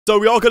So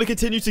we are going to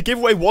continue to give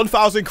away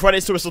 1,000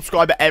 credits to a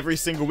subscriber every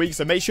single week,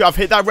 so make sure you've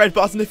hit that red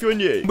button if you're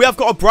new. We have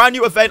got a brand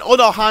new event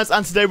on our hands,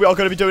 and today we are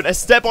going to be doing a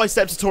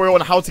step-by-step tutorial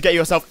on how to get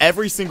yourself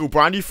every single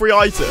brand new free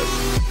item.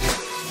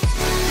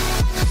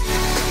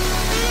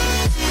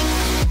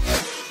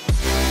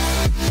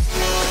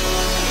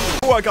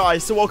 Alright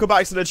guys, so welcome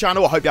back to the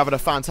channel. I hope you're having a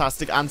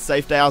fantastic and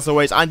safe day as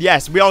always. And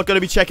yes, we are going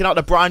to be checking out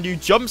the brand new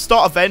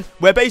Jumpstart event,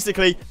 where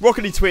basically,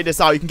 Rocket League tweeted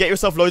this out, you can get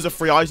yourself loads of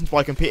free items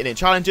by competing in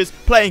challenges,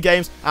 playing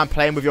games, and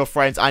playing with your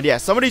friends. And yeah,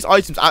 some of these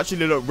items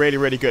actually look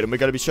really good, and we're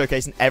going to be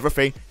showcasing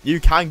everything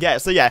you can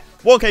get. So yeah,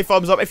 1k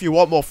thumbs up if you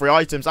want more free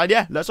items. And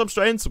yeah, let's jump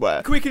straight into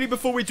it. Quickly,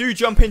 before we do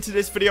jump into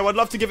this video, I'd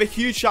love to give a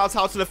huge shout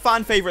out to the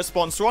fan favorite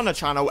sponsor on the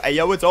channel,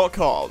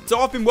 Aoa.com. So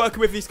I've been working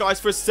with these guys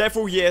for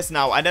several years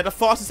now, and they're the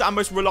fastest and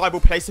most reliable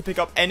place to pick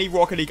up any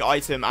Rocket League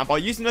item, and by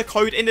using the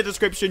code in the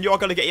description, you are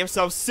going to get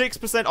yourself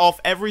 6% off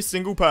every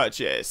single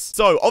purchase.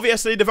 So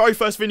obviously, the very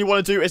first thing you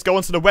want to do is go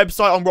onto the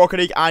website on Rocket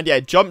League, and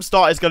yeah,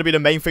 Jumpstart is going to be the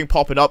main thing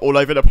popping up all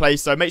over the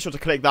place, so make sure to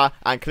click that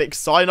and click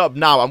sign up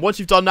now. And once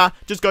you've done that,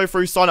 just go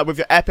through, sign up with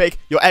your Epic,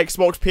 your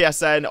Xbox,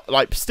 PSN,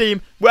 like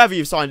Steam, wherever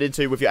you've signed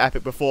into with your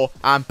Epic before,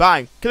 and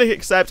bang, click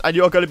accept, and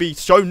you're going to be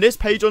shown this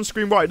page on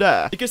screen right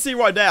there. You can see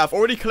right there, I've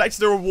already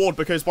collected a reward,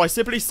 because by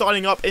simply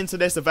signing up into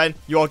this event,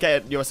 you are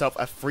getting yourself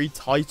a free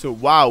title.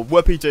 Wow,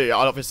 whoopee-doo. And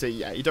obviously,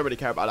 yeah, you don't really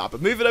care about that.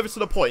 But moving over to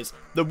the points,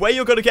 the way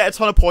you're going to get a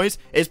ton of points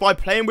is by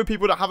playing with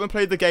people that haven't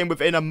played the game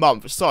within a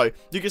month. So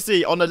you can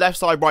see on the left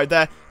side right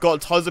there, got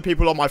tons of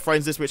people on my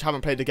friends list which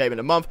haven't played the game in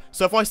a month.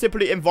 So if I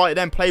simply invite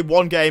them, play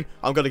one game,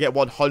 I'm going to get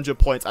 100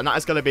 points, and that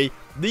is going to be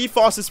the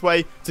fastest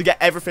way to get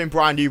everything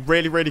brand new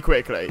really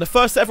quickly. The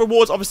first set of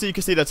rewards, obviously you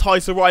can see the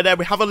title right there.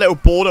 We have a little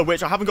border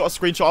which I haven't got a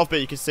screenshot of, but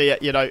you can see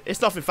it. You know,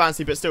 it's nothing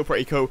fancy, but still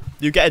pretty cool.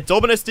 You get a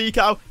Dominus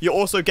decal, you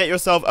also get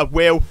yourself a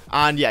wheel,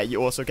 and yeah,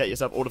 you also get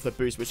yourself all of the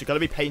boosts which are going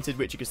to be painted,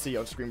 which you can see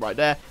on screen right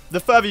there. The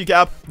further you get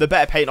up, the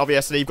better paint.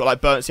 Obviously you've got like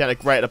burnt sienna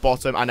grey at the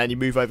bottom, and then you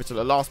move over to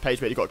the last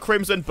page where you've got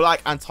crimson,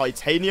 black, and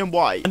titanium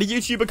white. And the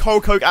YouTuber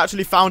Cole Coke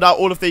actually found out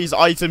all of these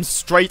items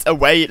straight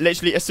away,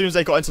 literally as soon as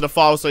they got into the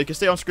file. So you can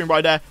see on screen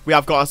right there, we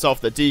have got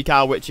ourselves the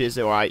decal, which is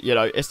alright, you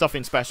know, it's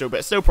nothing special, but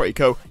it's still pretty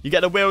cool. You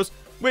get the wheels,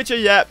 which are,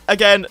 yeah,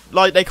 again,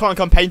 like, they can't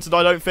come painted,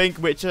 I don't think,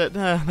 which,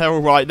 they're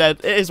alright,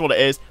 it is what it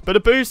is. But the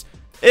boost,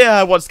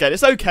 yeah, once again,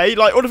 it's okay.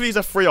 Like, all of these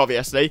are free,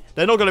 obviously.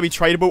 They're not going to be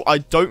tradable, I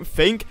don't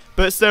think,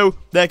 but still,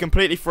 they're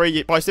completely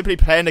free. By simply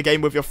playing the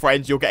game with your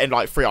friends, you're getting,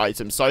 like, free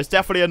items, so it's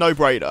definitely a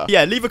no-brainer.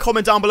 Yeah, leave a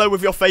comment down below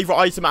with your favorite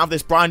item out of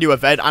this brand new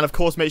event, and of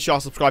course, make sure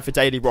you subscribe for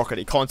daily Rocket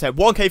League content.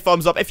 1k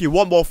thumbs up if you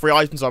want more free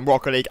items on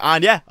Rocket League,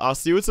 and yeah, I'll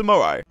see you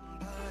tomorrow.